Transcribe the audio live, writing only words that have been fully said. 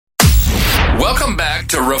Welcome back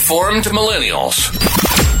to Reformed Millennials,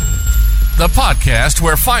 the podcast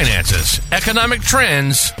where finances, economic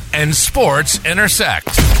trends, and sports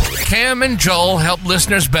intersect. Cam and Joel help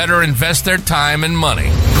listeners better invest their time and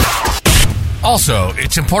money. Also,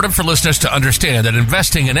 it's important for listeners to understand that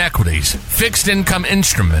investing in equities, fixed income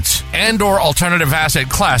instruments, and/or alternative asset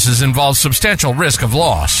classes involves substantial risk of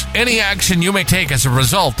loss. Any action you may take as a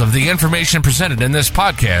result of the information presented in this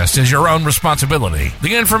podcast is your own responsibility.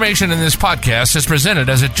 The information in this podcast is presented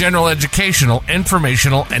as a general educational,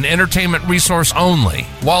 informational, and entertainment resource only.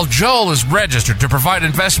 While Joel is registered to provide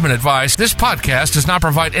investment advice, this podcast does not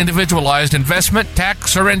provide individualized investment,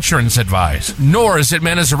 tax, or insurance advice, nor is it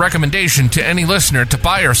meant as a recommendation to any listener to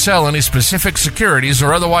buy or sell any specific securities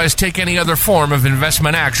or otherwise take any other form of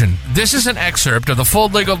investment action. This is an excerpt of the full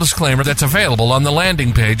legal disclaimer that's available on the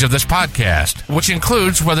landing page of this podcast, which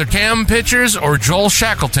includes whether Cam Pitchers or Joel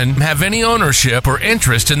Shackleton have any ownership or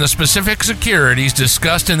interest in the specific securities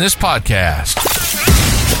discussed in this podcast.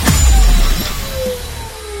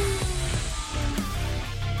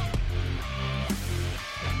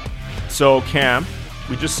 So, Cam,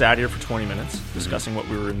 we just sat here for 20 minutes discussing what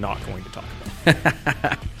we were not going to talk about.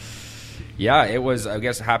 Yeah, it was, I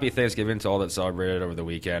guess, happy Thanksgiving to all that celebrated over the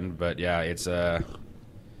weekend. But yeah, it's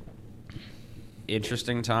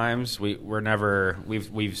interesting times. We've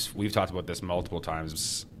talked about this multiple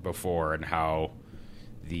times before, and how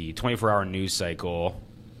the 24-hour news cycle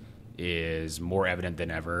is more evident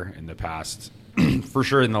than ever in the past. For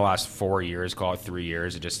sure, in the last 4 years, call it 3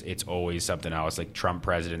 years, it's always something else. Like Trump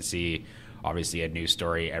presidency, obviously a news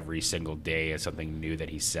story every single day is something new that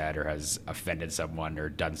he said or has offended someone or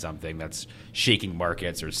done something that's shaking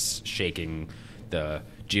markets or shaking the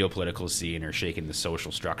geopolitical scene or shaking the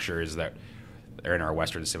social structures that are in our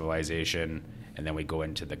Western civilization. And then we go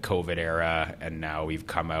into the COVID era, and now we've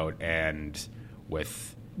come out and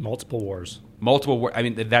with multiple wars. I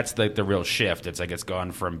mean, that's the real shift. It's like it's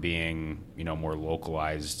gone from being, more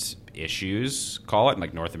localized issues, call it,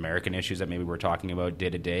 like North American issues that maybe we're talking about day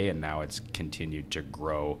to day, and now it's continued to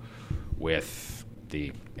grow with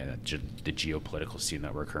the geopolitical scene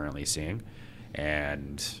that we're currently seeing.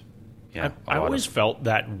 And yeah, I always felt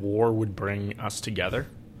that war would bring us together,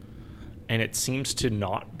 and it seems to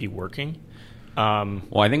not be working.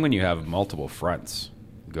 Well, I think when you have multiple fronts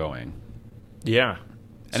going, yeah.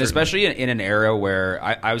 And Certainly. Especially in an era where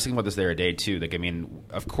I was thinking about this the other day too. Like, I mean,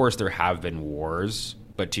 of course there have been wars,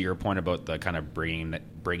 but to your point about the kind of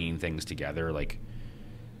bringing things together, like,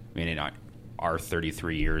 I mean, in our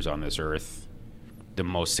 33 years on this earth, the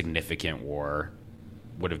most significant war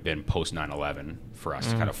would have been post 9/11 for us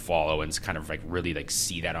to kind of follow and kind of like really like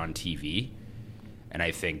see that on TV. And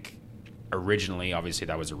I think originally, obviously,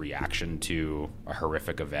 that was a reaction to a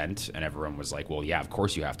horrific event, and everyone was like, "Well, yeah, of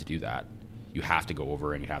course you have to do that. You have to go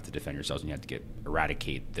over and you have to defend yourselves and you have to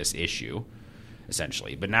eradicate this issue,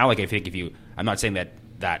 essentially." But now, like, I think I'm not saying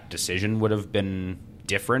that decision would have been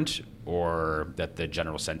different or that the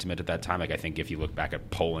general sentiment at that time, like, I think if you look back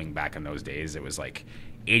at polling back in those days, it was like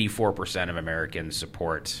 84% of Americans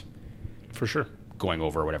support for sure going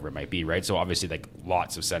over, whatever it might be, right? So obviously, like,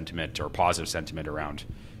 lots of sentiment or positive sentiment around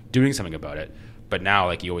doing something about it. But now,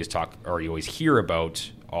 like, you always hear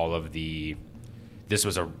about all of the this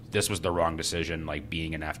was the wrong decision, like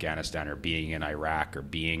being in Afghanistan or being in Iraq or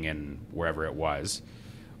being in wherever it was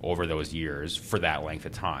over those years for that length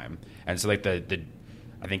of time. And so, like,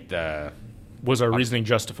 was our reasoning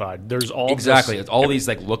justified? There's all exactly. It's all these,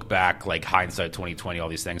 like, look back, like hindsight 2020, all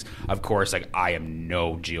these things. Of course, like, I am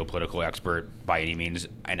no geopolitical expert by any means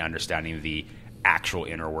in understanding the actual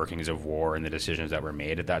inner workings of war and the decisions that were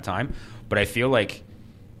made at that time. But I feel like,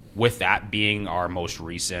 with that being our most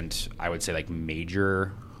recent, I would say, like,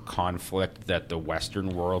 major conflict that the Western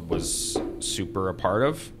world was super a part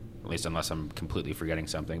of, at least unless I'm completely forgetting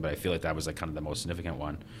something, but I feel like that was, like, kind of the most significant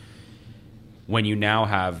one. When you now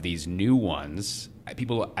have these new ones,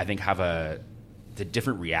 people, I think, have the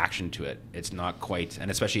different reaction to it. It's not quite,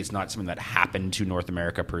 and especially it's not something that happened to North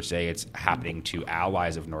America per se. It's happening to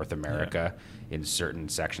allies of North America in certain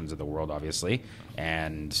sections of the world, obviously,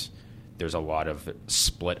 and there's a lot of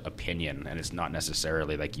split opinion, and it's not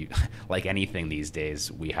necessarily like anything these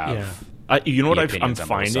days. We have, you know what I'm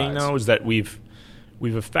finding though is that we've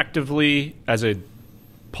effectively, as a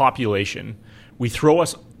population, we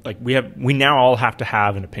now all have to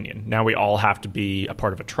have an opinion. Now we all have to be a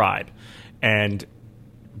part of a tribe, and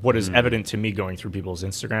what is evident to me going through people's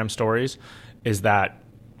Instagram stories is that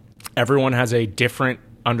everyone has a different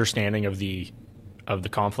understanding of the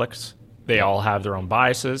conflicts. They all have their own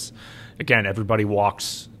biases. Again, everybody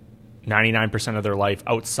walks 99% of their life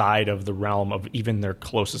outside of the realm of even their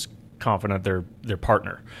closest confidant their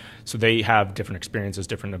partner. So they have different experiences,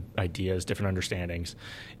 different ideas, different understandings,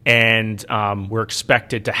 and we're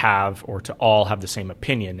expected to have or to all have the same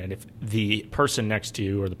opinion. And if the person next to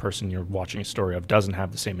you or the person you're watching a story of doesn't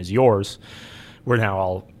have the same as yours, we're now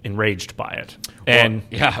all enraged by it. And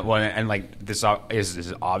like this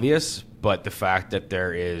is obvious, but the fact that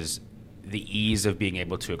there is the ease of being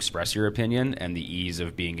able to express your opinion and the ease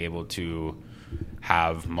of being able to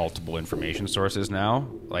have multiple information sources now,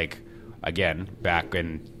 like again, back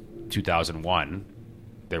in 2001,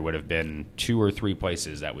 there would have been 2 or 3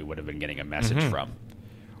 places that we would have been getting a message from,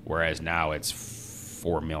 whereas now it's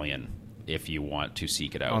 4 million if you want to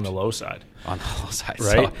seek it out. On the low side, right?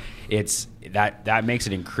 So it's that makes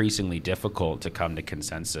it increasingly difficult to come to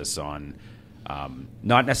consensus on,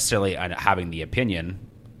 not necessarily on having the opinion.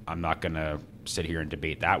 I'm not going to sit here and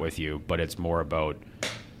debate that with you, but it's more about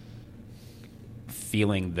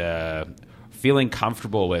feeling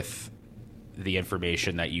comfortable with the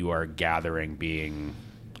information that you are gathering being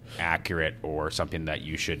accurate or something that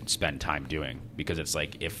you should spend time doing. Because it's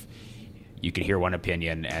like, if you could hear one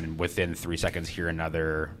opinion and within 3 seconds hear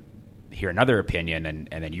another opinion, and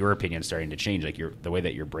then your opinion starting to change, like the way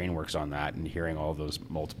that your brain works on that and hearing all of those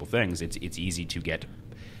multiple things, it's easy to get,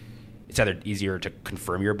 it's either easier to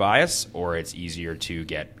confirm your bias or it's easier to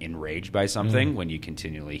get enraged by something when you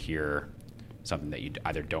continually hear something that you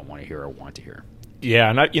either don't want to hear or want to hear.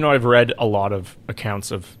 Yeah, and I've read a lot of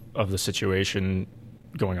accounts of the situation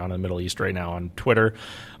going on in the Middle East right now on Twitter.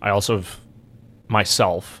 I also have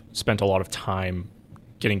myself spent a lot of time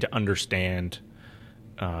getting to understand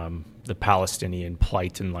the Palestinian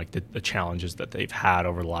plight and like the challenges that they've had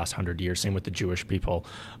over the last 100 years. Same with the Jewish people.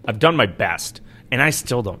 I've done my best, and I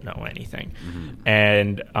still don't know anything.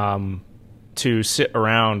 And to sit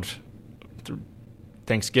around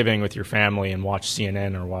Thanksgiving with your family and watch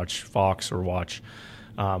CNN or watch Fox or watch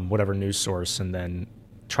whatever news source, and then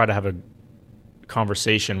try to have a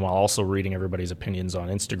conversation while also reading everybody's opinions on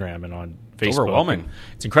Instagram and on Facebook. It's overwhelming.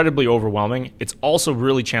 It's incredibly overwhelming. It's also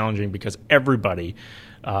really challenging because everybody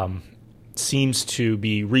seems to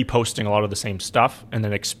be reposting a lot of the same stuff and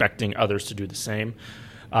then expecting others to do the same.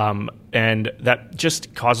 And that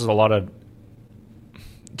just causes a lot of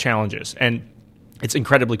challenges. And it's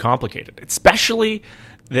incredibly complicated, especially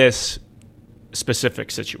this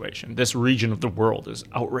specific situation. This region of the world is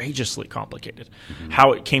outrageously complicated.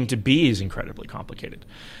 How it came to be is incredibly complicated.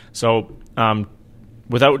 So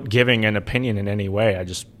without giving an opinion in any way,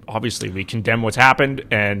 obviously we condemn what's happened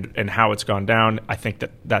and how it's gone down. I think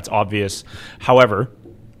that's obvious. However,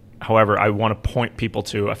 I want to point people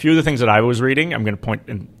to a few of the things that I was reading. I'm going to point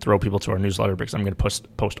and throw people to our newsletter because I'm going to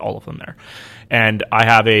post all of them there. And I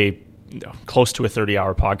have close to a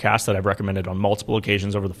 30-hour podcast that I've recommended on multiple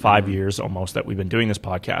occasions over the 5 years almost that we've been doing this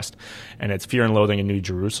podcast. And it's Fear and Loathing in New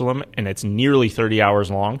Jerusalem, and it's nearly 30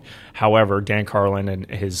 hours long. However, Dan Carlin and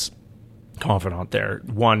his confidant there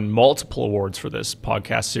won multiple awards for this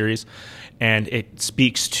podcast series, and it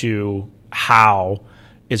speaks to how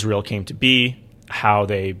Israel came to be, how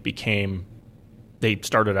they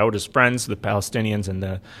started out as friends, the Palestinians and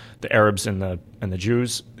the Arabs and the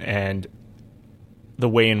Jews, and the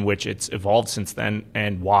way in which it's evolved since then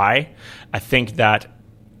and why. I think that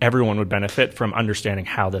everyone would benefit from understanding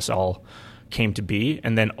how this all came to be,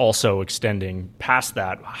 and then also extending past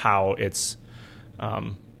that how it's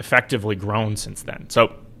effectively grown since then.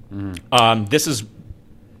 So this is,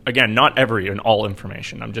 again, not every and all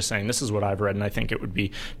information. I'm just saying this is what I've read, and I think it would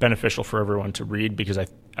be beneficial for everyone to read because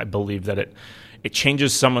I believe that it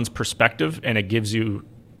changes someone's perspective, and it gives you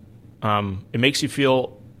it makes you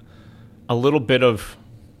feel a little bit of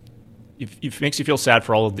it makes you feel sad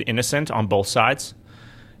for all of the innocent on both sides,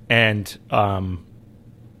 and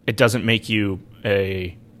it doesn't make you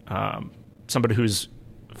a somebody who's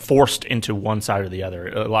forced into one side or the other.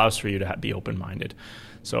 It allows for you to be open-minded.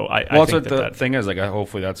 So I think the thing is, like,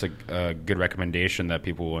 hopefully that's a good recommendation that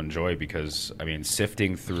people will enjoy because, I mean,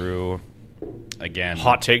 sifting through, again,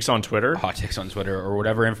 hot takes on Twitter or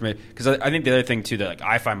whatever information. Because I think the other thing too that like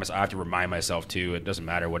I find myself, I have to remind myself too. It doesn't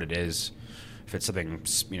matter what it is, if it's something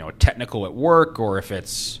technical at work or if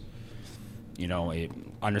it's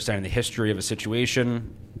understanding the history of a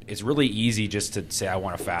situation. It's really easy just to say I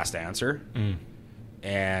want a fast answer.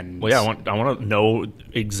 And I want to know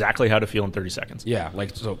exactly how to feel in 30 seconds. Yeah,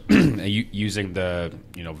 like so using the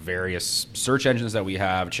various search engines that we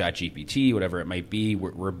have, ChatGPT, whatever it might be,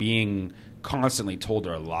 we're being constantly told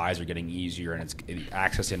our lives are getting easier and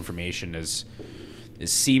access to information is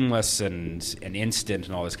seamless and instant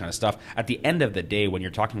and all this kind of stuff. At the end of the day, when you're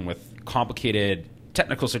talking with complicated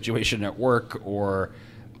technical situation at work or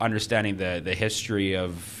understanding the history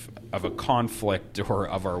of a conflict or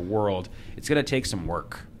of our world, it's going to take some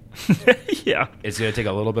work. Yeah. It's going to take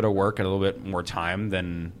a little bit of work and a little bit more time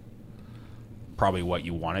than probably what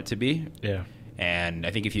you want it to be. Yeah. And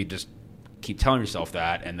I think if you just keep telling yourself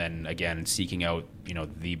that, and then again seeking out,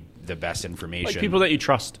 the best information, like people that you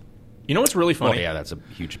trust. You know what's really funny? Well, yeah, that's a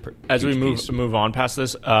huge. As huge we move on past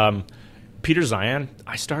this, Peter Zion,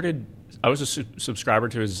 I was a subscriber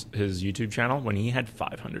to his YouTube channel when he had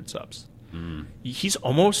 500 subs. He's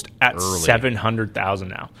almost at 700,000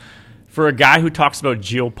 now. For a guy who talks about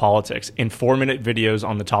geopolitics in 4-minute videos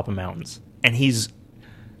on the top of mountains, and he's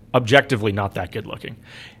objectively not that good looking.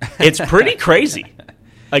 It's pretty crazy.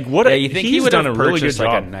 Like what? You think he would have done a really good job,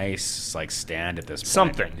 like a nice stand at this point?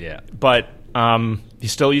 Something, yeah. But he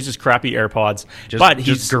still uses crappy AirPods.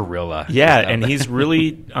 He's gorilla. Yeah, and he's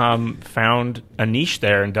really found a niche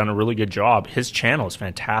there and done a really good job. His channel is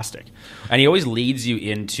fantastic, and he always leads you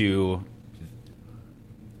into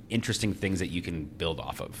interesting things that you can build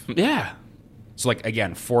off of. Yeah. So, like,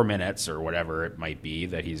 again, 4 minutes or whatever it might be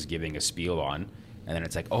that he's giving a spiel on, and then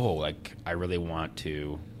it's like, I really want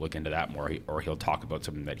to look into that more, or he'll talk about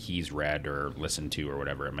something that he's read or listened to or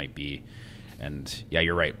whatever it might be. And yeah,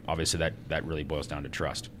 you're right. Obviously, that really boils down to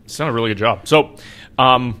trust. It's done a really good job. So,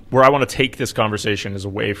 where I want to take this conversation is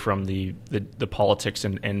away from the politics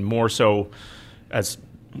and more so as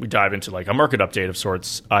we dive into like a market update of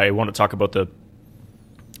sorts. I want to talk about the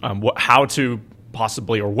how to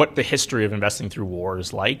possibly, or what the history of investing through war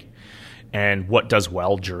is like, and what does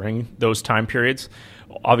well during those time periods.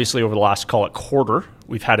 Obviously, over the last, call it quarter,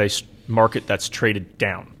 we've had a market that's traded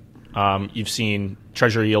down. You've seen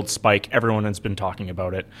Treasury yields spike. Everyone has been talking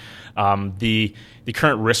about it. The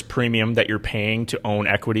current risk premium that you're paying to own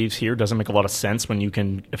equities here doesn't make a lot of sense when you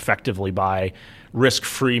can effectively buy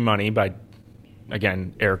risk-free money by,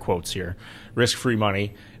 again, air quotes here, risk-free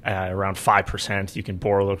money around 5%. You can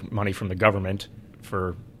borrow the money from the government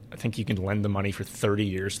for, I think you can lend the money for 30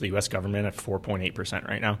 years to the U.S. government at 4.8%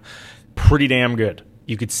 right now. Pretty damn good.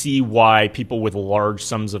 You could see why people with large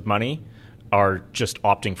sums of money are just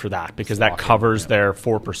opting for that, because that covers their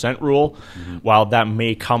 4% rule. Mm-hmm. While that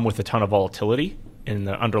may come with a ton of volatility in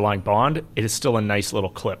the underlying bond, it is still a nice little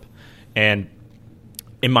clip. And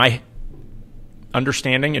in my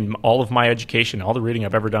understanding and all of my education, all the reading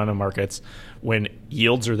I've ever done in markets, when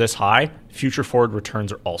yields are this high, future forward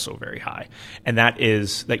returns are also very high. And that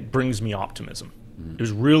brings me optimism. Mm-hmm. It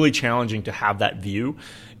was really challenging to have that view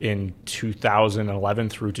in 2011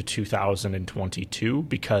 through to 2022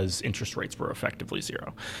 because interest rates were effectively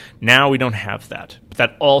zero. Now we don't have that. But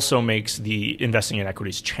that also makes the investing in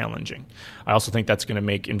equities challenging. I also think that's going to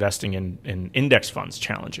make investing in index funds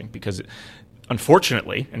challenging because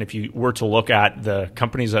unfortunately, and if you were to look at the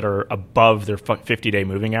companies that are above their 50-day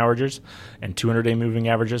moving averages and 200-day moving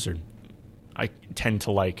averages, or I tend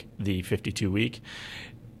to like the 52-week,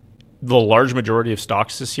 the large majority of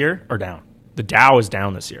stocks this year are down. The Dow is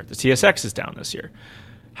down this year. The TSX is down this year.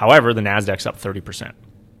 However, the NASDAQ's up 30%.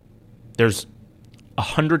 There's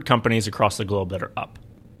 100 companies across the globe that are up.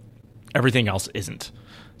 Everything else isn't.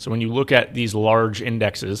 So when you look at these large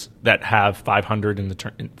indexes that have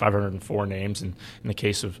 500 504 names, in the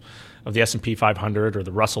case of the S&P 500 or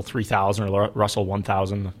the Russell 3000 or Russell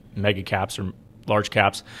 1000, mega caps or large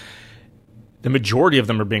caps, the majority of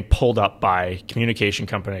them are being pulled up by communication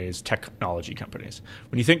companies, technology companies.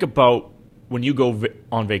 When you think about when you go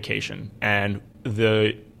on vacation and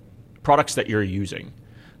the products that you're using,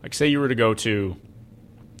 like say you were to go to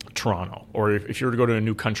Toronto, or if you were to go to a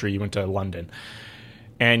new country, you went to London,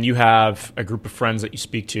 and you have a group of friends that you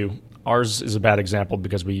speak to. Ours is a bad example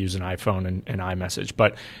because we use an iPhone and iMessage,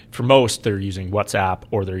 but for most, they're using WhatsApp,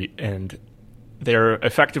 they're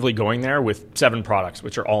effectively going there with 7 products,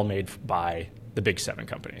 which are all made by the big 7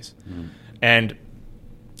 companies. Mm. And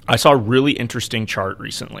I saw a really interesting chart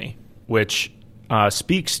recently, which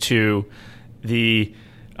speaks to the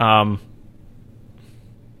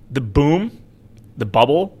boom, the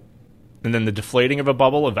bubble, and then the deflating of a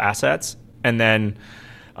bubble of assets, and then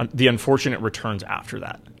the unfortunate returns after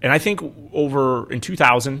that. And I think in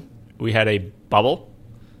 2000, we had a bubble,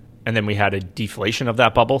 and then we had a deflation of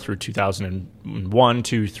that bubble through 2001,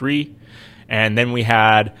 2, 3. And then we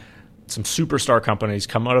had some superstar companies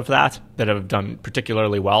come out of that have done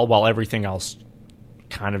particularly well, while everything else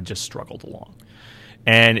kind of just struggled along.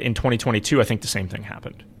 And in 2022, I think the same thing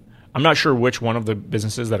happened. I'm not sure which one of the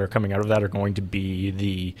businesses that are coming out of that are going to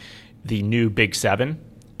be the new big 7.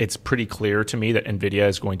 It's pretty clear to me that NVIDIA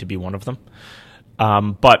is going to be one of them.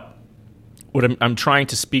 But what I'm trying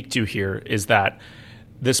to speak to here is that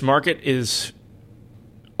this market is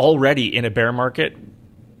already in a bear market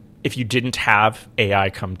if you didn't have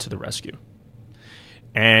AI come to the rescue.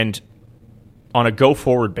 And on a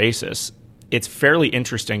go-forward basis, it's fairly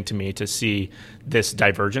interesting to me to see this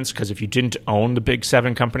divergence, because if you didn't own the big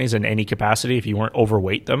 7 companies in any capacity, if you weren't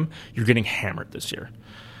overweight them, you're getting hammered this year.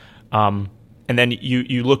 And then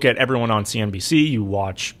you look at everyone on CNBC, you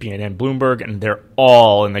watch BNN, Bloomberg, and they're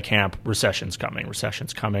all in the camp, recession's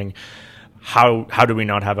coming. How do we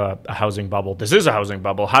not have a housing bubble? This is a housing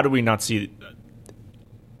bubble. How do we not see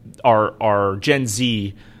our Gen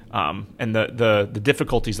Z and the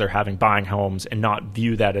difficulties they're having buying homes and not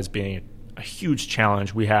view that as being a huge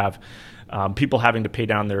challenge? We have people having to pay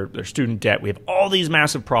down their student debt. We have all these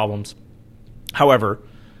massive problems. However,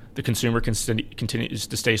 the consumer continues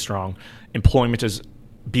to stay strong. Employment is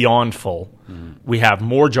beyond full. We have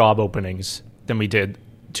more job openings than we did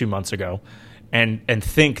 2 months ago, and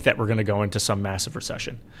think that we're going to go into some massive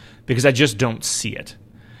recession, because I just don't see it.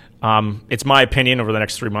 It's my opinion over the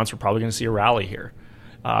next 3 months, we're probably going to see a rally here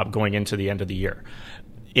going into the end of the year.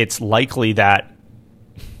 It's likely that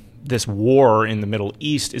this war in the Middle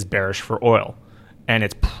East is bearish for oil. And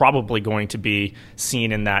it's probably going to be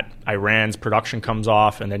seen in that Iran's production comes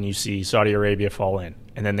off, and then you see Saudi Arabia fall in,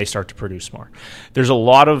 and then they start to produce more. There's a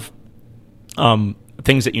lot of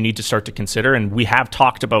things that you need to start to consider, and we have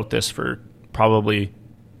talked about this for probably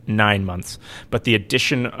 9 months. But the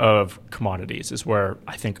addition of commodities is where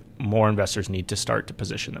I think more investors need to start to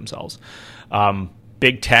position themselves.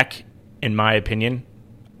 Big tech, in my opinion,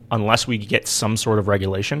 unless we get some sort of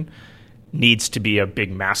regulation, needs to be a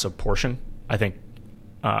big, massive portion. I think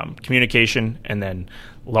communication and then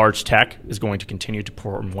large tech is going to continue to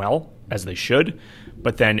perform well, as they should.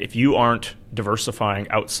 But then if you aren't diversifying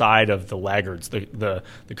outside of the laggards, the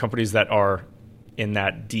companies that are in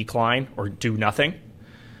that decline or do nothing,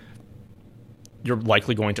 you're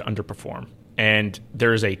likely going to underperform. And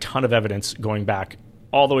there is a ton of evidence going back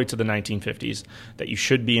all the way to the 1950s that you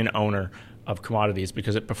should be an owner of commodities,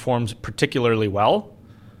 because it performs particularly well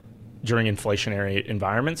during inflationary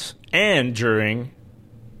environments and during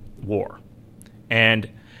war. And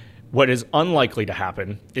what is unlikely to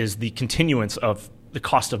happen is the continuance of the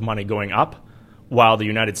cost of money going up while the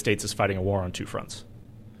United States is fighting a war on 2 fronts.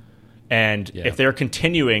 And if they're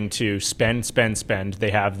continuing to spend,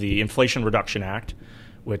 they have the Inflation Reduction Act,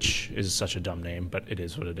 which is such a dumb name, but it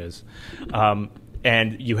is what it is.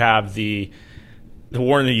 And you have the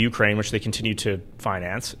war in the Ukraine, which they continue to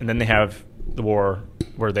finance, and then they have the war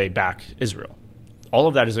where they back Israel. All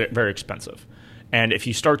of that is very expensive. And if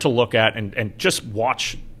you start to look at and just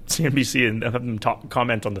watch CNBC and have them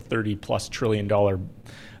comment on the $30+ trillion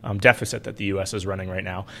deficit that the U.S. is running right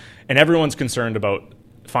now, and everyone's concerned about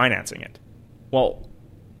financing it. Well,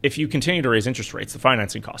 if you continue to raise interest rates, the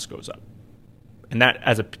financing cost goes up. And that,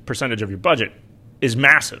 as a percentage of your budget, is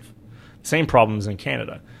massive. Same problems in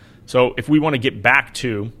Canada. So if we want to get back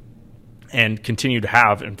to and continue to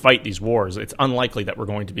have and fight these wars, it's unlikely that we're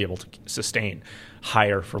going to be able to sustain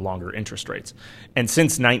higher for longer interest rates. And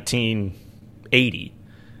since 1980,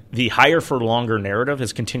 the higher for longer narrative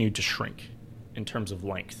has continued to shrink in terms of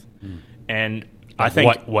length. And I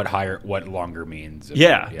think what longer means.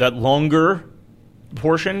 That longer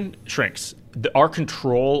portion shrinks. Our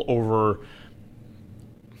control over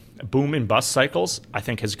boom and bust cycles, I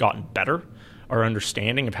think, has gotten better. Our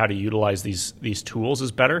understanding of how to utilize these tools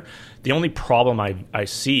is better. The only problem I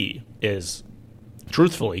see is,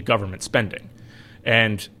 truthfully, government spending.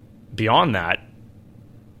 And beyond that,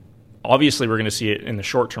 obviously we're going to see it in the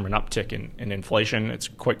short term, an uptick in inflation. It's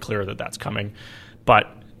quite clear that that's coming. But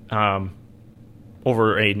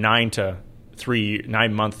over a 9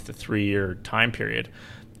 month to 3 year time period,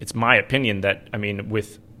 it's my opinion that,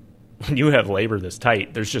 when you have labor this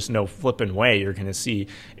tight, there's just no flipping way you're going to see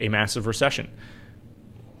a massive recession.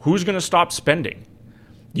 Who's going to stop spending?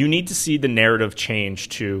 You need to see the narrative change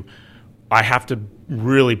to, I have to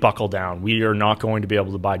really buckle down. We are not going to be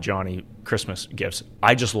able to buy Johnny Christmas gifts.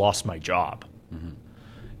 I just lost my job.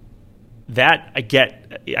 That, I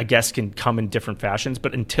guess, can come in different fashions.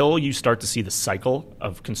 But until you start to see the cycle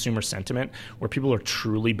of consumer sentiment where people are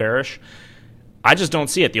truly bearish, I just don't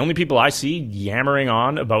see it. The only people I see yammering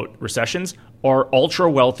on about recessions are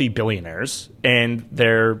ultra-wealthy billionaires and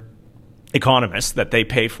their economists that they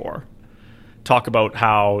pay for. Talk about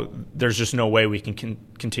how there's just no way we can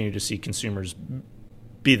continue to see consumers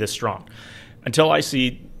be this strong. Until I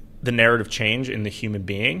see the narrative change in the human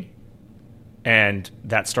being and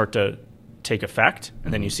that start to take effect,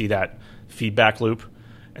 and then you see that feedback loop,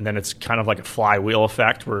 and then it's kind of like a flywheel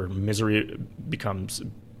effect where misery becomes...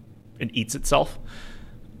 it eats itself.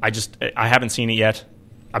 I haven't seen it yet.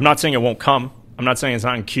 I'm not saying it won't come. I'm not saying it's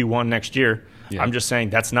not in Q1 next year. Yeah. I'm just saying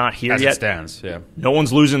that's not here yet. As it stands, No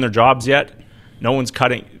one's losing their jobs yet. No one's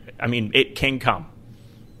cutting. It can come.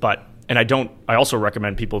 And I also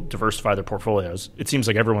recommend people diversify their portfolios. It seems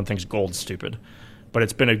like everyone thinks gold's stupid, but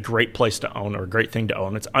it's been a great place to own, or a great thing to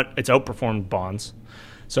own. It's outperformed bonds.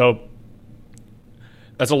 So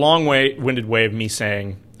that's a long-winded way of me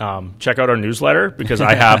saying, check out our newsletter, because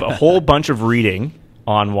I have a whole bunch of reading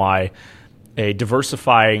on why a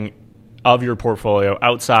diversifying of your portfolio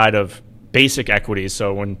outside of basic equities.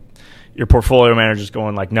 So when your portfolio manager is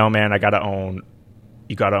going like, no, man, you got to own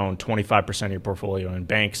 25% of your portfolio in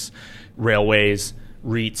banks, railways,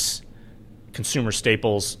 REITs, consumer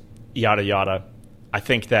staples, yada, yada. I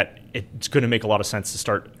think that it's going to make a lot of sense to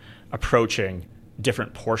start approaching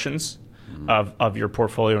different portions of your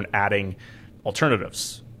portfolio and adding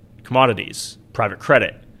alternatives, commodities, private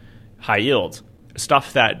credit, high yield,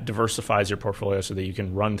 stuff that diversifies your portfolio so that you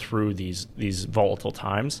can run through these volatile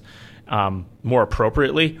times more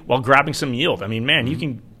appropriately while grabbing some yield. I mean, man, you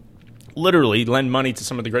can literally lend money to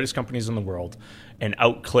some of the greatest companies in the world and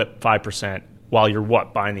outclip 5% while you're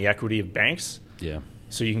buying the equity of banks. Yeah.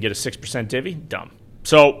 So you can get a 6% divvy? Dumb.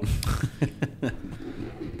 So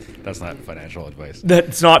that's not financial advice.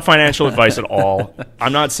 That's not financial advice at all.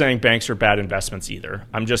 I'm not saying banks are bad investments either.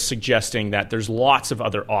 I'm just suggesting that there's lots of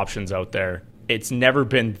other options out there. It's never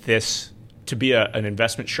been this, to be an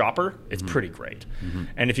investment shopper, it's pretty great.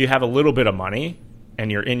 And if you have a little bit of money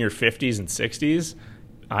and you're in your 50s and 60s,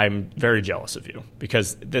 I'm very jealous of you,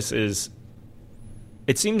 because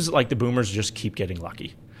it seems like the boomers just keep getting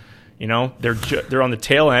lucky. You know, they're on the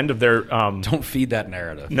tail end of their. Don't feed that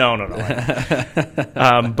narrative. No.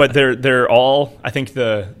 But they're all. I think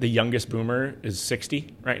the youngest boomer is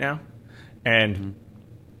 60 right now, and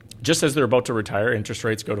just as they're about to retire, interest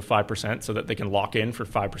rates go to 5% so that they can lock in for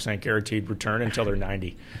 5% guaranteed return until they're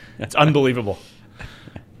 90. It's unbelievable.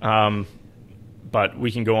 But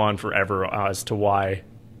we can go on forever as to why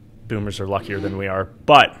boomers are luckier than we are.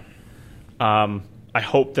 But I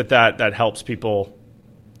hope that helps people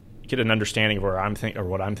get an understanding of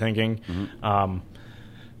what I'm thinking.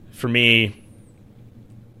 For me,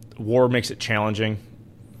 war makes it challenging.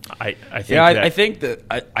 I think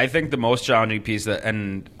the most challenging piece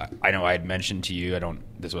and I know I had mentioned to you,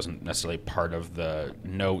 this wasn't necessarily part of the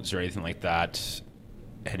notes or anything like that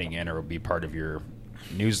heading in, or would be part of your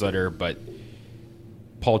newsletter, but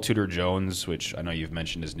Paul Tudor Jones, which I know you've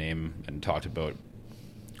mentioned his name and talked about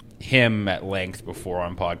him at length before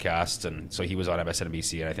on podcasts, and so he was on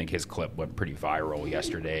MSNBC, and I think his clip went pretty viral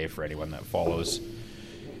yesterday for anyone that follows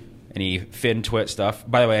any FinTwit stuff.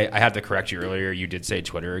 By the way, I had to correct you earlier. You did say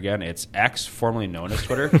Twitter again. It's X, formerly known as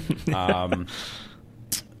Twitter.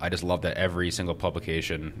 I just love that every single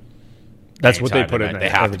publication. That's what they put in there. They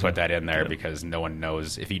have to put that in there because no one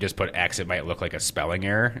knows. If you just put X, it might look like a spelling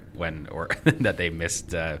error or that they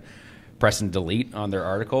missed press and delete on their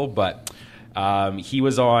article. But he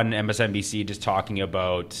was on MSNBC just talking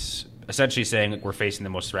about essentially saying we're facing the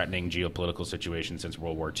most threatening geopolitical situation since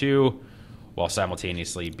World War II, while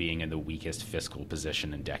simultaneously being in the weakest fiscal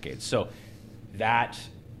position in decades. So that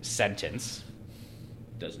sentence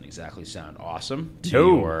doesn't exactly sound awesome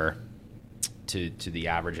to the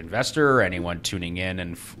average investor or anyone tuning in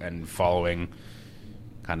and following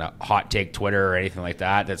kind of hot take Twitter or anything like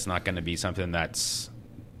that. That's not going to be something that's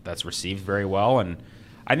received very well. And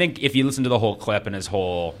I think if you listen to the whole clip and his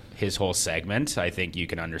whole segment, I think you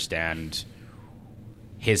can understand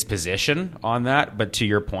his position on that. But to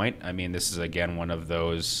your point, I mean, this is again one of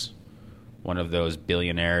those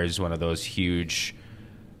billionaires, one of those huge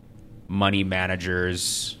money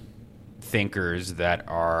managers, thinkers that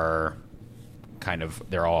are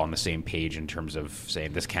they're all on the same page in terms of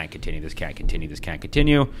saying this can't continue, this can't continue, this can't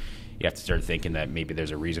continue. You have to start thinking that maybe there's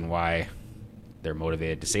a reason why they're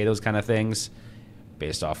motivated to say those kind of things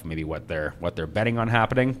based off maybe what they're betting on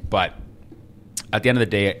happening. But at the end of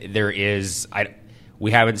the day,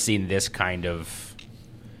 we haven't seen this kind of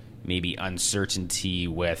maybe uncertainty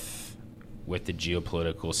with the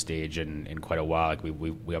geopolitical stage in quite a while. Like we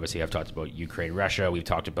obviously have talked about Ukraine, Russia. We've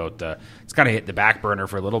talked about it's kind of hit the back burner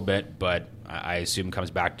for a little bit, but I assume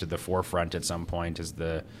comes back to the forefront at some point as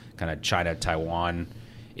the kind of China-Taiwan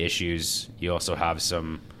issues. You also have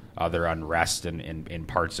some other unrest in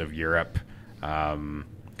parts of Europe, kind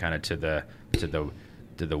of to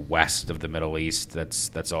the west of the Middle East.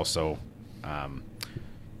 That's also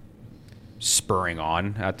spurring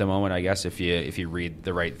on at the moment, I guess, if you read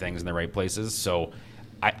the right things in the right places. So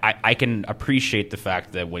I can appreciate the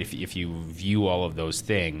fact that if you view all of those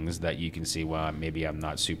things, that you can see, well, maybe I'm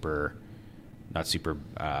not super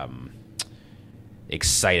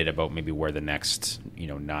excited about maybe where the next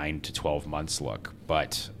 9 to 12 months look.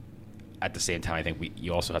 But at the same time, I think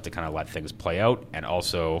you also have to kind of let things play out, and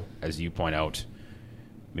also, as you point out,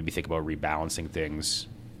 maybe think about rebalancing things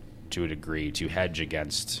to a degree to hedge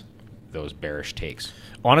against those bearish takes?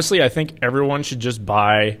 Honestly, I think everyone should just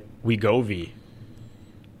buy Wegovy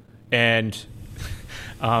and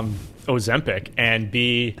Ozempic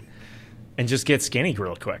and just get skinny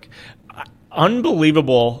real quick.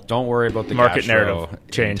 Unbelievable. Don't worry about the market narrative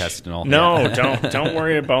change. Intestinal. No, don't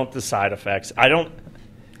worry about the side effects.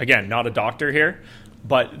 Again, not a doctor here,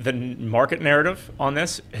 but the market narrative on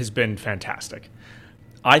this has been fantastic.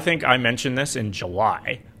 I think I mentioned this in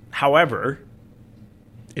July. However,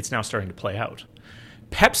 it's now starting to play out.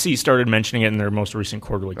 Pepsi started mentioning it in their most recent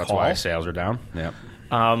quarterly call. That's why sales are down. Yeah.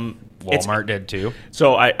 Walmart did too.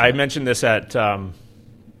 So I mentioned this at our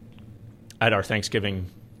Thanksgiving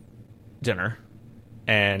dinner,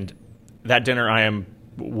 and that dinner I am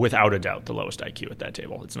without a doubt the lowest IQ at that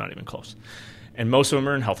table. It's not even close. And most of them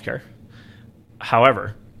are in healthcare.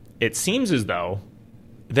 However, it seems as though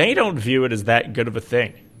they don't view it as that good of a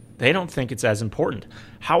thing. They don't think it's as important.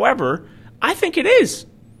 However, I think it is.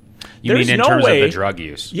 You mean in terms of the drug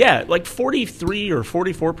use? Yeah, like 43 or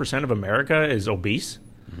 44% of America is obese.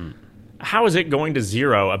 Mm-hmm. How is it going to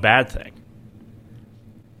zero a bad thing?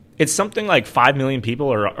 It's something like 5 million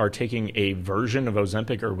people are taking a version of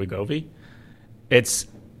Ozempic or Wegovy. It's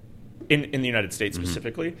in the United States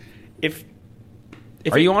specifically. If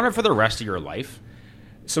are you on it for the rest of your life?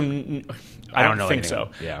 I don't think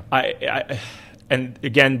so. Yeah. And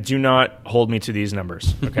again, do not hold me to these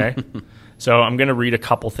numbers, okay? So I'm going to read a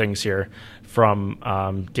couple things here from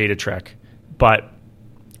DataTrek. But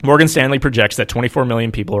Morgan Stanley projects that 24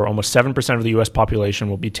 million people, or almost 7% of the U.S. population,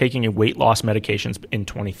 will be taking weight loss medications in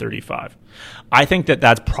 2035. I think that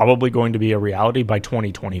that's probably going to be a reality by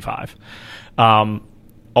 2025.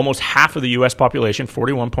 Almost half of the U.S. population,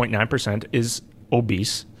 41.9%, is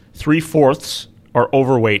obese. 3/4 are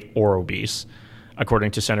overweight or obese,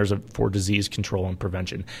 according to Centers for Disease Control and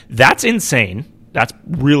Prevention. That's insane. That's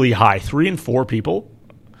really high. 3 in 4 people?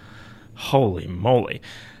 Holy moly.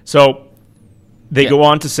 So they go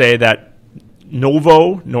on to say that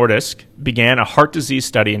Novo Nordisk began a heart disease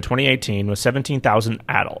study in 2018 with 17,000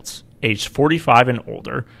 adults aged 45 and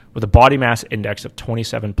older with a body mass index of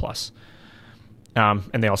 27 plus.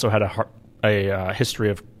 And they also had a history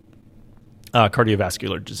of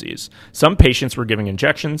cardiovascular disease. Some patients were given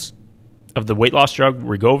injections of the weight loss drug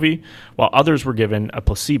Wegovy, while others were given a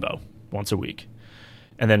placebo once a week.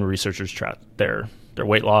 And then researchers tracked their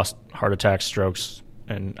weight loss, heart attacks, strokes,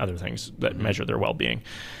 and other things that measure their well-being.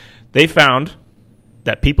 They found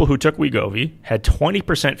that people who took Wegovy had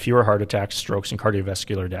 20% fewer heart attacks, strokes, and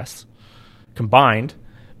cardiovascular deaths combined,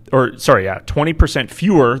 20%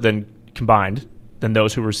 fewer than combined than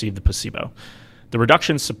those who received the placebo. The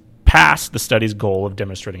reduction surpassed the study's goal of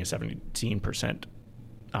demonstrating a 17%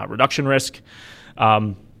 reduction risk.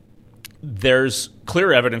 There's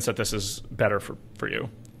clear evidence that this is better for you.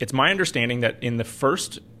 It's my understanding that in the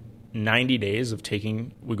first 90 days of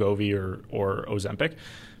taking Wegovy or Ozempic,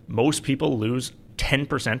 most people lose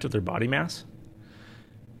 10% of their body mass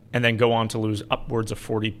and then go on to lose upwards of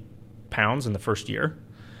 40 pounds in the first year.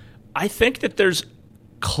 I think that there's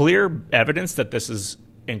clear evidence that this is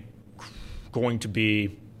going to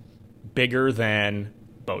be bigger than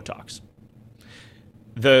Botox.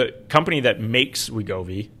 The company that makes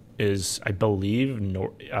Wegovy is, I believe,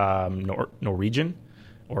 Norwegian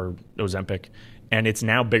or Ozempic, and it's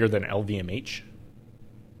now bigger than LVMH,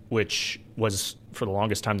 which was for the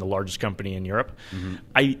longest time the largest company in Europe. Mm-hmm.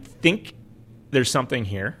 I think there's something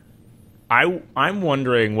here. I'm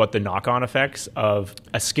wondering what the knock-on effects of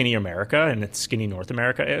a skinny America and a skinny North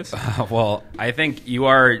America is. Well, I think you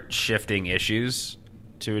are shifting issues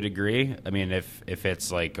to a degree. I mean, if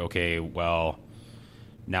it's like, okay, well,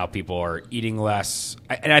 now people are eating less.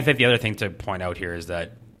 And I think the other thing to point out here is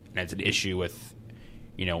that it's an issue with,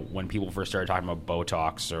 when people first started talking about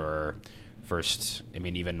Botox or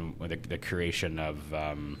even with the creation of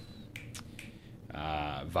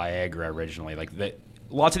Viagra originally,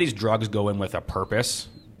 lots of these drugs go in with a purpose,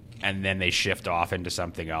 and then they shift off into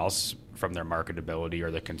something else from their marketability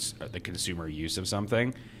or the consumer use of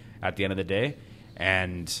something at the end of the day.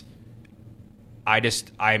 And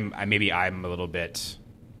I'm a little bit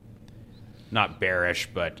not bearish,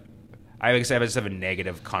 but I just have a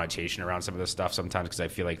negative connotation around some of this stuff sometimes, because I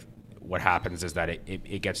feel like what happens is that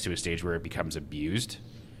it gets to a stage where it becomes abused,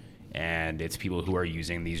 and it's people who are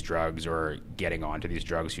using these drugs or getting onto these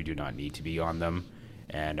drugs who do not need to be on them,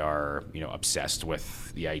 and are obsessed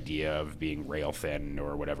with the idea of being rail thin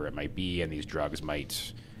or whatever it might be, and these drugs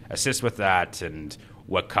might assist with that. And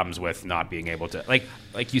what comes with not being able to, like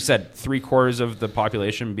you said, 3/4 of the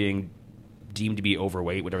population being deemed to be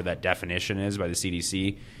overweight, whatever that definition is by the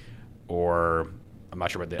CDC, or I'm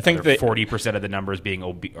not sure about I think 40% of the numbers being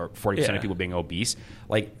obese, or 40% of people being obese.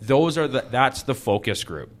 Like that's the focus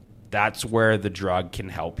group. That's where the drug can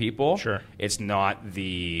help people. Sure. It's not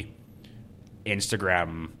the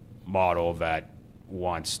Instagram model that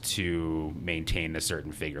wants to maintain a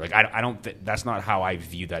certain figure. Like I don't that's not how I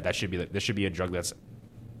view that. That should be this should be a drug that's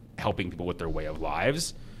helping people with their way of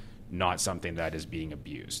lives, not something that is being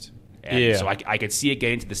abused. And so I could see it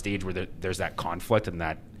getting to the stage where there's that conflict and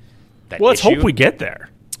that well, let's hope we get there.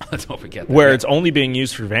 Let's hope we get there. Where it's only being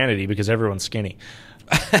used for vanity because everyone's skinny.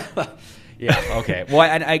 Yeah. Okay.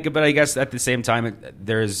 Well, but I guess at the same time,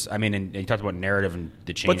 there's. I mean, and you talked about narrative and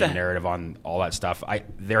the change in narrative on all that stuff.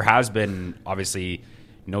 There has been obviously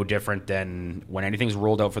no different than when anything's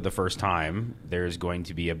rolled out for the first time. There's going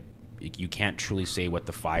to be you can't truly say what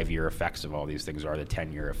the 5-year effects of all these things are, the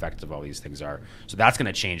 10-year effects of all these things are. So that's going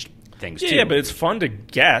to change things too. Yeah, but it's fun to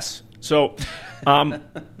guess. So,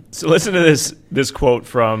 so listen to this quote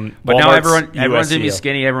from. But Walmart's now everyone's going to be CEO.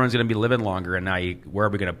 skinny. Everyone's going to be living longer, and now where are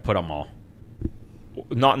we going to put them all?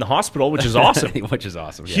 Not in the hospital, which is awesome. Which is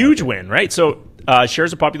awesome. Yeah, Huge win, right? So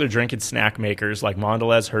shares of popular drink and snack makers like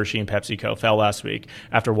Mondelez, Hershey, and PepsiCo fell last week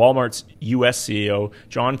after Walmart's U.S. CEO,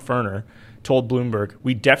 John Furner, told Bloomberg,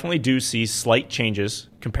 "We definitely do see slight changes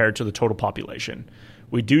compared to the total population.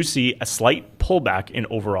 We do see a slight pullback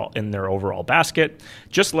in their overall basket,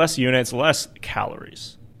 just less units, less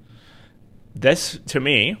calories." This, to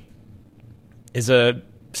me, is a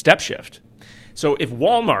step shift. So if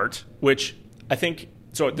Walmart, which I think,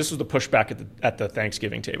 so this was the pushback at the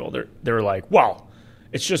Thanksgiving table. They were like, well,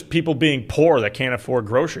 it's just people being poor that can't afford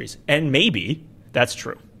groceries. And maybe that's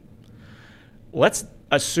true. Let's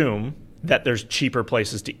assume that there's cheaper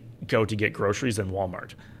places to go to get groceries than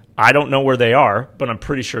Walmart. I don't know where they are, but I'm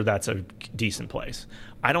pretty sure that's a decent place.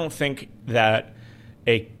 I don't think that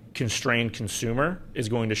a constrained consumer is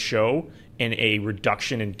going to show in a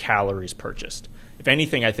reduction in calories purchased. If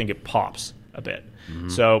anything, I think it pops a bit. Mm-hmm.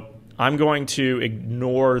 So I'm going to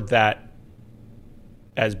ignore that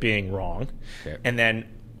as being wrong and then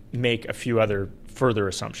make a few other further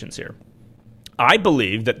assumptions here. I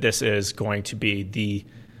believe that this is going to be the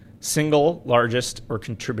single largest or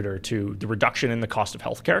contributor to the reduction in the cost of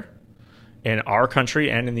healthcare in our country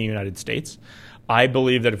and in the United States. I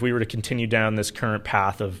believe that if we were to continue down this current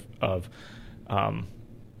path of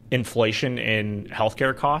inflation in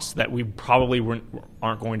healthcare costs, that we probably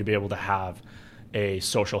aren't going to be able to have a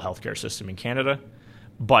social healthcare system in Canada.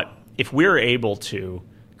 But if we're able to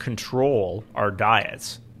control our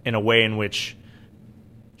diets in a way in which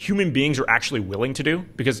human beings are actually willing to do,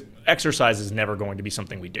 because exercise is never going to be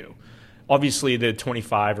something we do. Obviously, the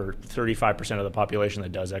 25 or 35% of the population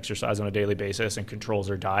that does exercise on a daily basis and controls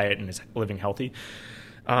their diet and is living healthy,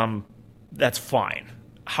 that's fine.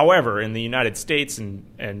 However, in the United States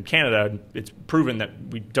and Canada, it's proven that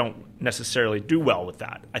we don't necessarily do well with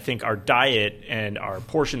that. I think our diet and our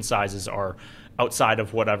portion sizes are outside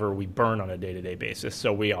of whatever we burn on a day-to-day basis.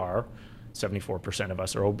 So we are, 74% of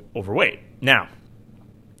us are overweight. Now,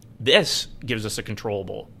 this gives us a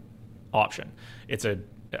controllable option. It's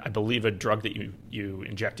I believe, a drug that you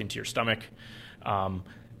inject into your stomach.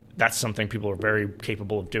 That's something people are very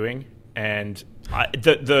capable of doing. And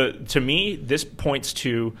to me, this points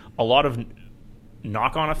to a lot of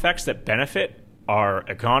knock-on effects that benefit our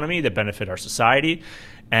economy, that benefit our society,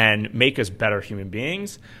 and make us better human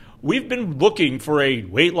beings. We've been looking for a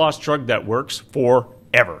weight loss drug that works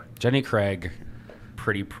forever. Jenny Craig,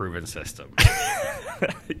 pretty proven system.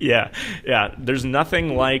 Yeah. There's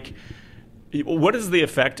nothing like. What is the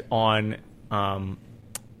effect on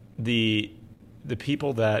the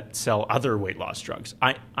people that sell other weight loss drugs?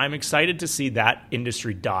 I'm excited to see that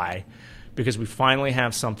industry die because we finally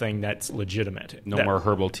have something that's legitimate. No more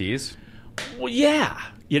herbal teas? Well, yeah.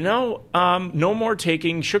 No more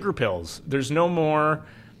taking sugar pills. There's no more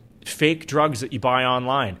fake drugs that you buy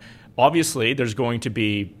online. Obviously, there's going to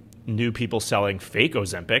be new people selling fake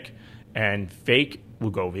Ozempic and fake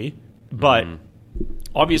Wegovy, but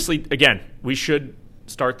obviously, again, we should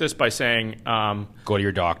start this by saying... go to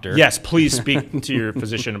your doctor. Yes, please speak to your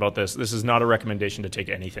physician about this. This is not a recommendation to take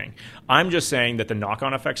anything. I'm just saying that the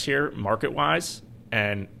knock-on effects here, market-wise,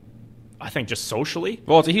 and I think just socially...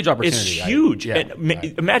 Well, it's a huge opportunity. It's huge.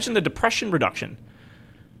 Imagine the depression reduction.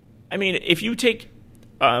 I mean, if you take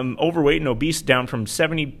overweight and obese down from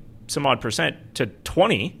 70-some-odd% to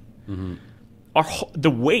 20%,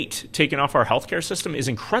 the weight taken off our healthcare system is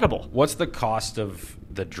incredible. What's the cost of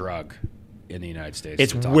the drug in the United States?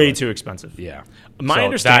 It's way too expensive. Yeah. My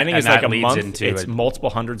understanding is like a month, it's multiple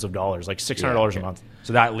hundreds of dollars, like $600 a month.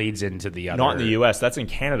 So that leads into the other... Not in the U.S. That's in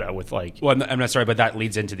Canada with like... Well, I'm not sorry, but that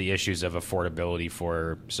leads into the issues of affordability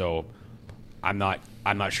for... So I'm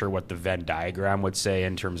not sure what the Venn diagram would say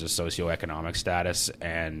in terms of socioeconomic status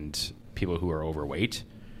and people who are overweight,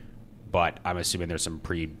 but I'm assuming there's some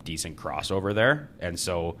pretty decent crossover there. And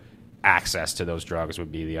so access to those drugs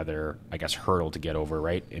would be the other, I guess, hurdle to get over,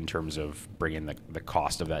 right, in terms of bringing the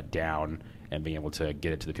cost of that down and being able to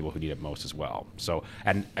get it to the people who need it most as well. So,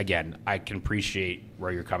 and again, I can appreciate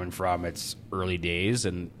where you're coming from. It's early days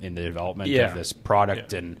in the development of this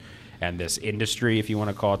product and this industry, if you want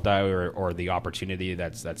to call it that, or the opportunity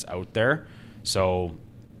that's out there. So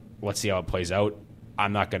let's see how it plays out.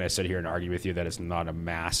 I'm not going to sit here and argue with you that it's not a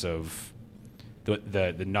massive...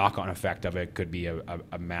 The knock-on effect of it could be a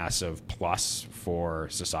massive plus for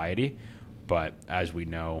society. But as we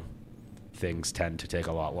know, things tend to take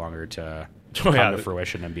a lot longer to come to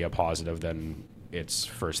fruition and be a positive than it's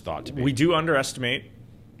first thought to be. We do underestimate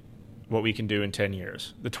what we can do in 10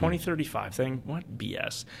 years. The 2035 thing, what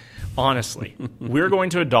BS. Honestly, we're going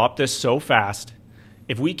to adopt this so fast.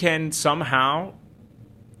 If we can somehow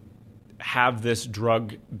have this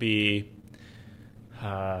drug be...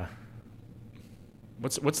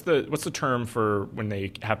 What's the term for when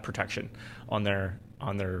they have protection on their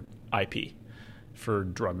IP for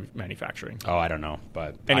drug manufacturing? Oh, I don't know,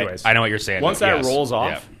 but anyways, I know what you're saying. Once that rolls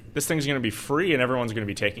off, this thing's going to be free and everyone's going to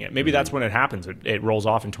be taking it. Maybe that's when it happens. It rolls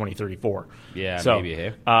off in 2034. Yeah, so, maybe.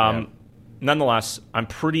 Hey? Nonetheless, I'm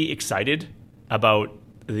pretty excited about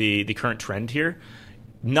the current trend here.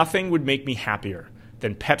 Nothing would make me happier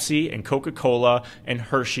than Pepsi and Coca-Cola and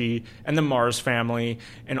Hershey and the Mars family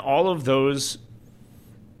and all of those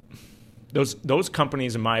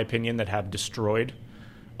companies, in my opinion, that have destroyed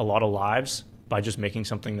a lot of lives by just making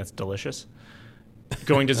something that's delicious,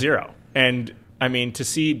 going to zero. And I mean, to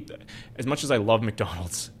see, as much as I love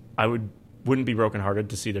McDonald's, I wouldn't be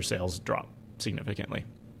brokenhearted to see their sales drop significantly.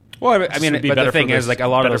 Well, I mean, but the thing is, like a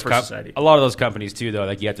lot of those companies too, though,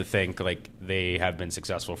 like you have to think like they have been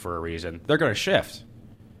successful for a reason. They're going to shift.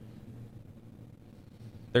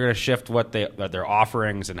 They're going to shift what their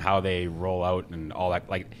offerings and how they roll out and all that.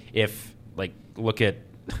 Like look at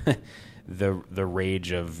the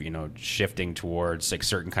rage of shifting towards like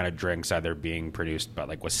certain kind of drinks either being produced but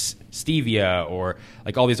like with stevia or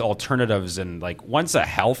like all these alternatives, and like once a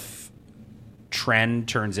health trend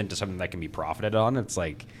turns into something that can be profited on, it's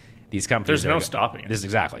like these companies, there's no stopping it. This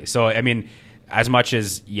exactly. So I mean, as much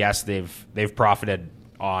as yes, they've profited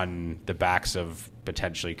on the backs of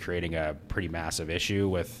potentially creating a pretty massive issue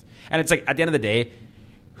with, and it's like at the end of the day,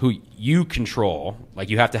 who you control, like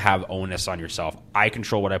you have to have onus on yourself. I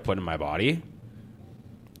control what I put in my body.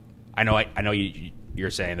 I know you're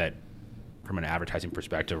saying that from an advertising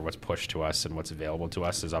perspective, what's pushed to us and what's available to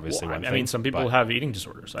us is obviously one thing. I mean, some people have eating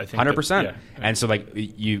disorders. I think 100%. Yeah. And so like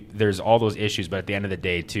there's all those issues, but at the end of the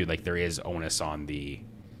day too, like there is onus on the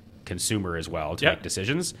consumer as well to make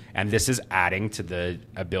decisions, and this is adding to the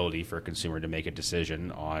ability for a consumer to make a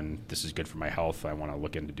decision on this is good for my health, I want to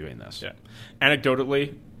look into doing this.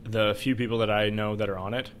 Anecdotally, the few people that I know that are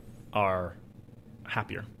on it are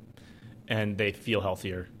happier and they feel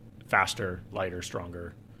healthier, faster, lighter,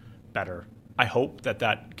 stronger, better. I hope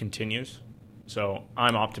that continues. So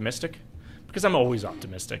I'm optimistic because I'm always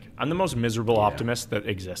optimistic. I'm the most miserable optimist that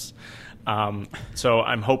exists. So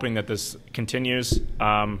I'm hoping that this continues.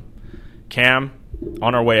 Cam,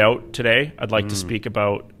 on our way out today, I'd like to speak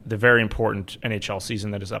about the very important NHL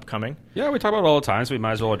season that is upcoming. Yeah, we talk about it all the time, so we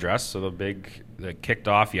might as well address. So that kicked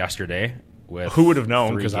off yesterday with who would have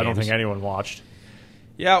known, because I don't think anyone watched.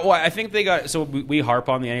 Yeah, well, I think they got, so we harp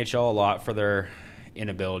on the NHL a lot for their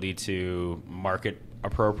inability to market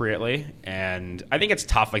appropriately, and I think it's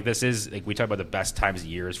tough. Like this is, like we talk about the best times of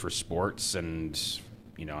years for sports, and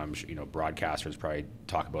I'm sure broadcasters probably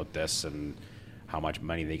talk about this and how much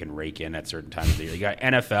money they can rake in at certain times of the year. You got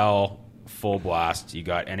NFL full blast, you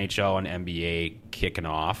got NHL and NBA kicking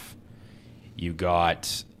off, you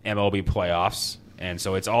got MLB playoffs, and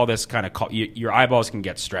so it's all this kind of your eyeballs can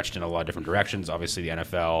get stretched in a lot of different directions. Obviously, the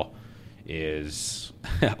NFL is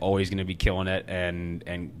always going to be killing it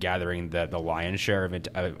and gathering the lion's share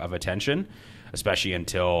of attention, especially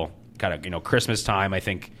until kind of Christmas time. I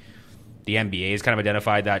think the NBA has kind of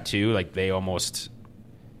identified that too. Like they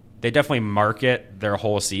definitely market their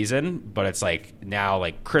whole season, but it's like now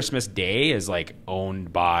like Christmas Day is like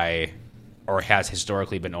owned by, or has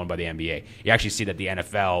historically been owned by, the NBA. You actually see that the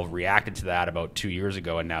NFL reacted to that about 2 years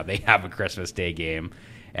ago, and now they have a Christmas Day game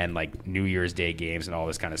and like New Year's Day games and all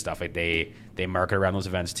this kind of stuff. Like they market around those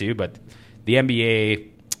events too. But the NBA,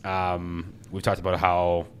 we've talked about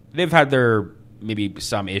how they've had their maybe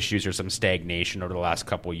some issues or some stagnation over the last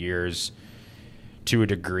couple years to a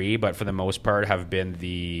degree, but for the most part have been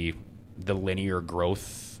the linear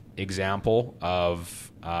growth example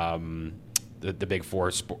of the big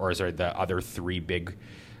four, or sorry, the other three big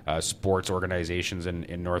sports organizations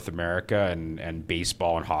in North America, and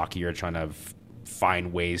baseball and hockey are trying to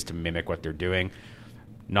find ways to mimic what they're doing.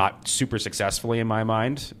 Not super successfully in my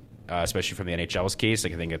mind, especially from the NHL's case.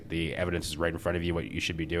 Like, I think the evidence is right in front of you what you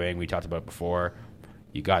should be doing. We talked about before.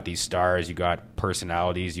 You got these stars, you got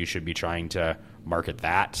personalities. You should be trying to market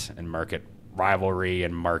that and market rivalry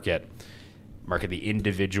and market the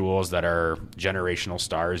individuals that are generational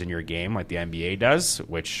stars in your game, like the NBA does,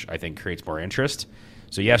 which I think creates more interest.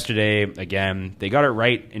 So yesterday, again, they got it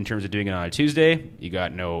right in terms of doing it on a Tuesday. You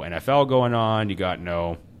got no NFL going on. You got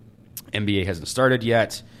no NBA hasn't started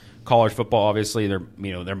yet. College football, obviously,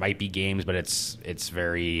 there might be games, but it's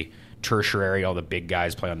very tertiary. All the big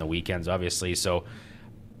guys play on the weekends, obviously. So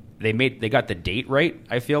they got the date right,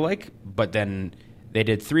 I feel like, but then they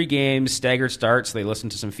did 3 games, staggered starts. They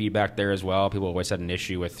listened to some feedback there as well. People always had an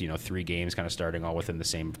issue with 3 games kind of starting all within the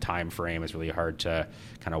same time frame. It's really hard to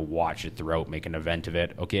kind of watch it throughout, make an event of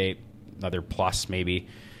it. Okay, another plus maybe.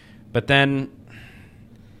 But then,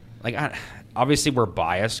 like, obviously we're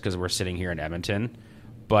biased because we're sitting here in Edmonton,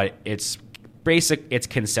 but it's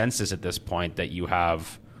consensus at this point that you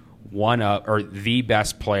have or the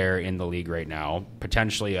best player in the league right now,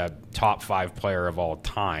 potentially a top 5 player of all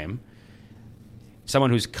time. Someone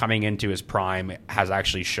who's coming into his prime, has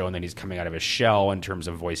actually shown that he's coming out of his shell in terms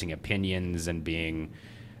of voicing opinions and being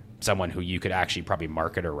someone who you could actually probably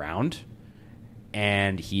market around.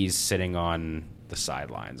 And he's sitting on the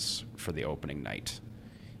sidelines for the opening night.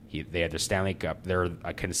 They had the Stanley Cup. They're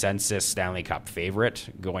a consensus Stanley Cup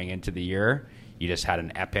favorite going into the year. You just had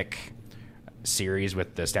an epic series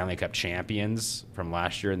with the Stanley Cup champions from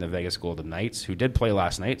last year in the Vegas Golden Knights, who did play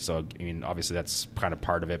last night. So, I mean, obviously that's kind of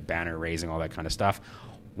part of it, banner raising, all that kind of stuff.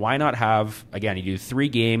 Why not have, again, you do 3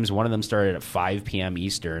 games. One of them started at 5 p.m.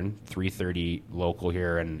 Eastern, 3:30 local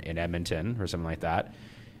here in Edmonton or something like that.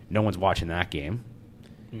 No one's watching that game.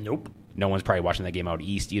 Nope. No one's probably watching that game out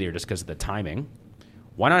east either just because of the timing.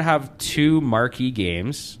 Why not have 2 marquee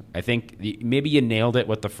games? I think maybe you nailed it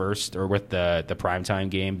with the first, or with the primetime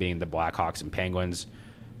game being the Blackhawks and Penguins.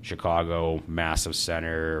 Chicago, massive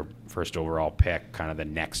center, first overall pick, kind of the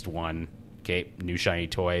next one. Okay, new shiny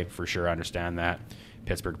toy, for sure, I understand that.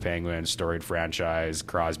 Pittsburgh Penguins, storied franchise,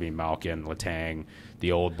 Crosby, Malkin, Letang,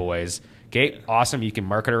 the old boys. Okay, awesome, you can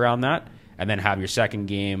market around that. And then have your second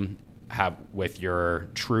game with your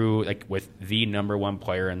true, like, with the number 1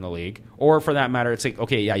 player in the league. Or for that matter, it's like,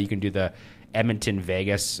 okay, yeah, you can do the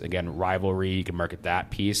Edmonton-Vegas, again, rivalry. You can market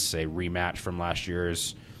that piece, a rematch from last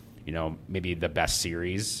year's, maybe the best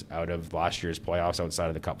series out of last year's playoffs outside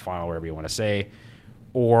of the Cup final, whatever you want to say.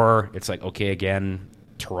 Or it's like, okay, again,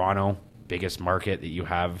 Toronto, biggest market that you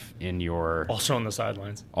have in your... Also on the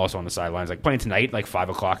sidelines. Like, playing tonight, like 5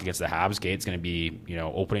 o'clock against the Habs. Okay, it's going to be,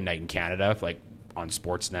 opening night in Canada, like, on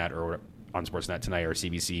Sportsnet tonight, or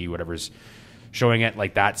CBC, whatever's showing it.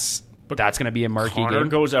 Like, that's going to be a marquee game. Connor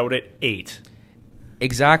goes out at 8.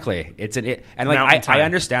 Exactly. And like, I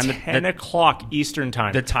understand that 10 o'clock Eastern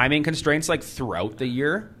time. The timing constraints, like, throughout the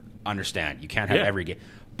year, understand. You can't have every game.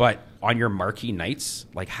 But on your marquee nights,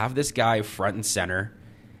 like, have this guy front and center.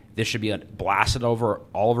 This should be blasted all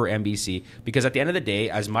over NBC, because at the end of the day,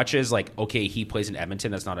 as much as, like, okay, he plays in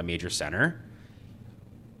Edmonton, that's not a major center.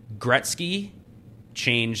 Gretzky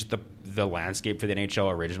changed the landscape for the NHL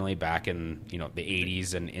originally back in the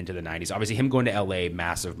 80s and into the 90s. Obviously, him going to LA,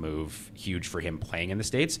 massive move, huge for him playing in the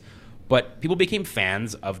States. But people became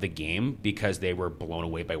fans of the game because they were blown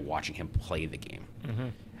away by watching him play the game. Mm-hmm.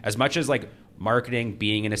 As much as, like, marketing,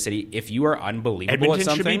 being in a city, if you are unbelievable Edmonton at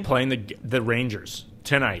something, should be playing the Rangers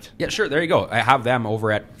tonight. Yeah, sure. There you go. I have them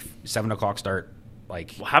over at 7 o'clock start,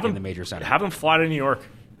 like, in the major center. Have them fly to New York.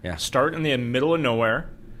 Yeah. Start in the middle of nowhere.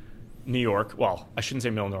 New York, well, I shouldn't say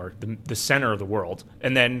middle of nowhere, the center of the world,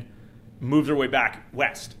 and then move their way back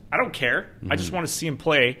west. I don't care. Mm-hmm. I just want to see him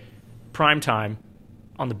play primetime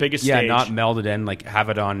on the biggest stage. Yeah, not melded in, like, have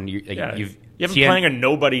it on. You have him playing a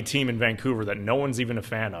nobody team in Vancouver that no one's even a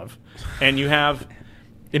fan of, and you have,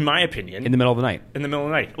 in my opinion, in the middle of the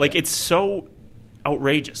night. Like, it's so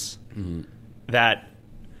outrageous that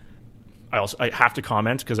I have to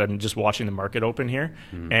comment because I'm just watching the market open here,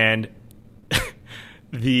 and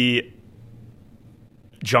the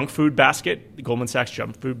junk food basket, the Goldman Sachs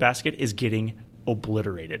junk food basket, is getting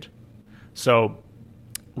obliterated. So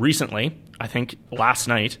recently, I think last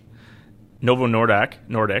night, Novo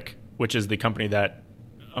Nordic, which is the company that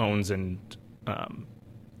owns and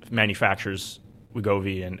manufactures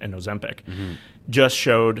Wegovy and Ozempic, just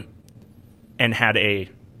showed and had a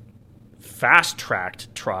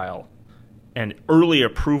fast-tracked trial and early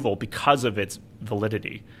approval because of its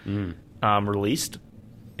validity released.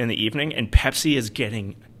 in the evening, and Pepsi is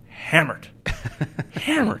getting hammered.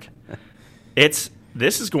 Hammered.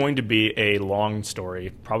 This is going to be a long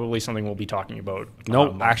story, probably something we'll be talking about.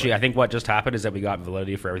 No, actually, I think what just happened is that we got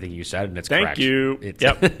validity for everything you said, and it's correct. Thank you.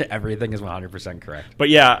 Yep. Everything is 100% correct. But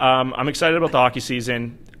yeah, I'm excited about the hockey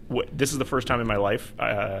season. This is the first time in my life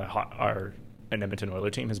an Edmonton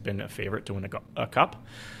Oilers team has been a favorite to win a cup.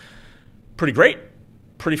 Pretty great.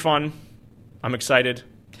 Pretty fun. I'm excited.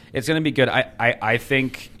 It's going to be good. I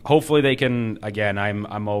think hopefully they can. Again,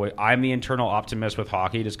 I'm the internal optimist with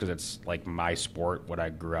hockey just because it's like my sport, what I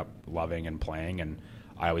grew up loving and playing, and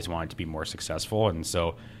I always wanted to be more successful. And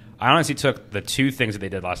so I honestly took the two things that they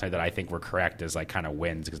did last night that I think were correct as like kind of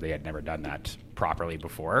wins because they had never done that properly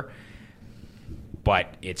before.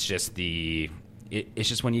 But it's just it's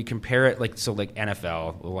just when you compare it like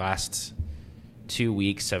NFL, the last 2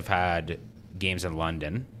 weeks have had games in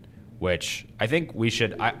London, which I think we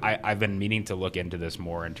should. I've been meaning to look into this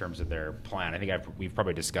more in terms of their plan. I think we've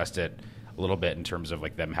probably discussed it a little bit in terms of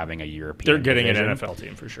like them having a European. They're getting division. an NFL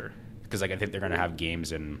team for sure. Because like I think they're going to have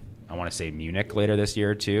games in I want to say Munich later this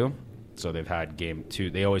year too. So they've had game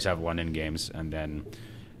 2. They always have London games, and then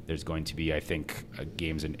there's going to be I think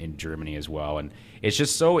games in Germany as well. And it's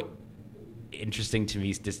just so interesting to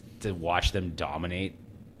me just to watch them dominate.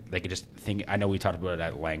 Like, I know we talked about it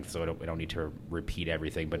at length, so I don't need to repeat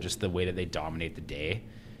everything, but just the way that they dominate the day.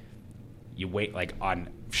 You wait, like, on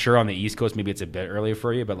the East Coast, maybe it's a bit early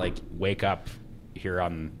for you, but, like, wake up here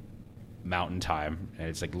on Mountain Time, and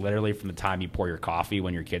it's, like, literally from the time you pour your coffee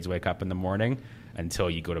when your kids wake up in the morning until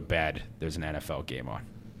you go to bed, there's an NFL game on.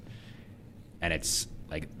 And it's,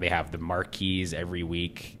 like, they have the marquees every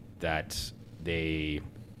week that they,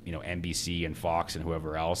 NBC and Fox and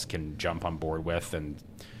whoever else can jump on board with and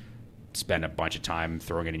spend a bunch of time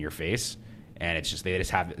throwing it in your face, and they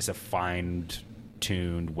just have this a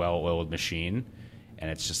fine-tuned, well-oiled machine,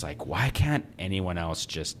 and it's just like, why can't anyone else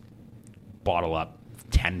just bottle up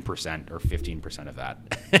 10% or 15% of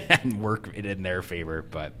that and work it in their favor?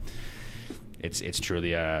 But it's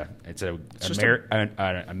truly an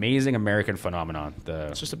amazing American phenomenon.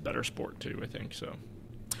 It's just a better sport too, I think. So.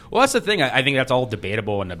 Well, that's the thing. I think that's all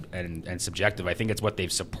debatable and subjective. I think it's what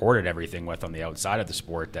they've supported everything with on the outside of the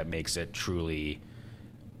sport that makes it truly.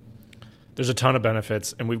 There's a ton of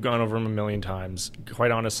benefits, and we've gone over them a million times.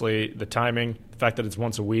 Quite honestly, the timing, the fact that it's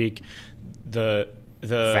once a week, the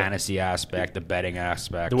fantasy aspect, the betting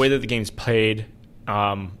aspect, the way that the game's played,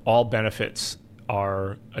 all benefits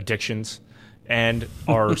our addictions and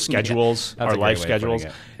our schedules, our life schedules.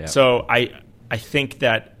 Yeah. So I think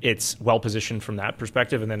that it's well positioned from that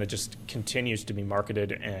perspective, and then it just continues to be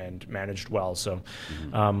marketed and managed well. So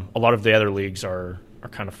a lot of the other leagues are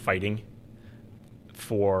kind of fighting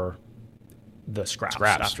for the scraps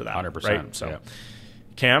after that. 100%. Right? So,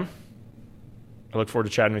 Cam, I look forward to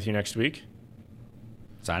chatting with you next week.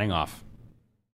 Signing off.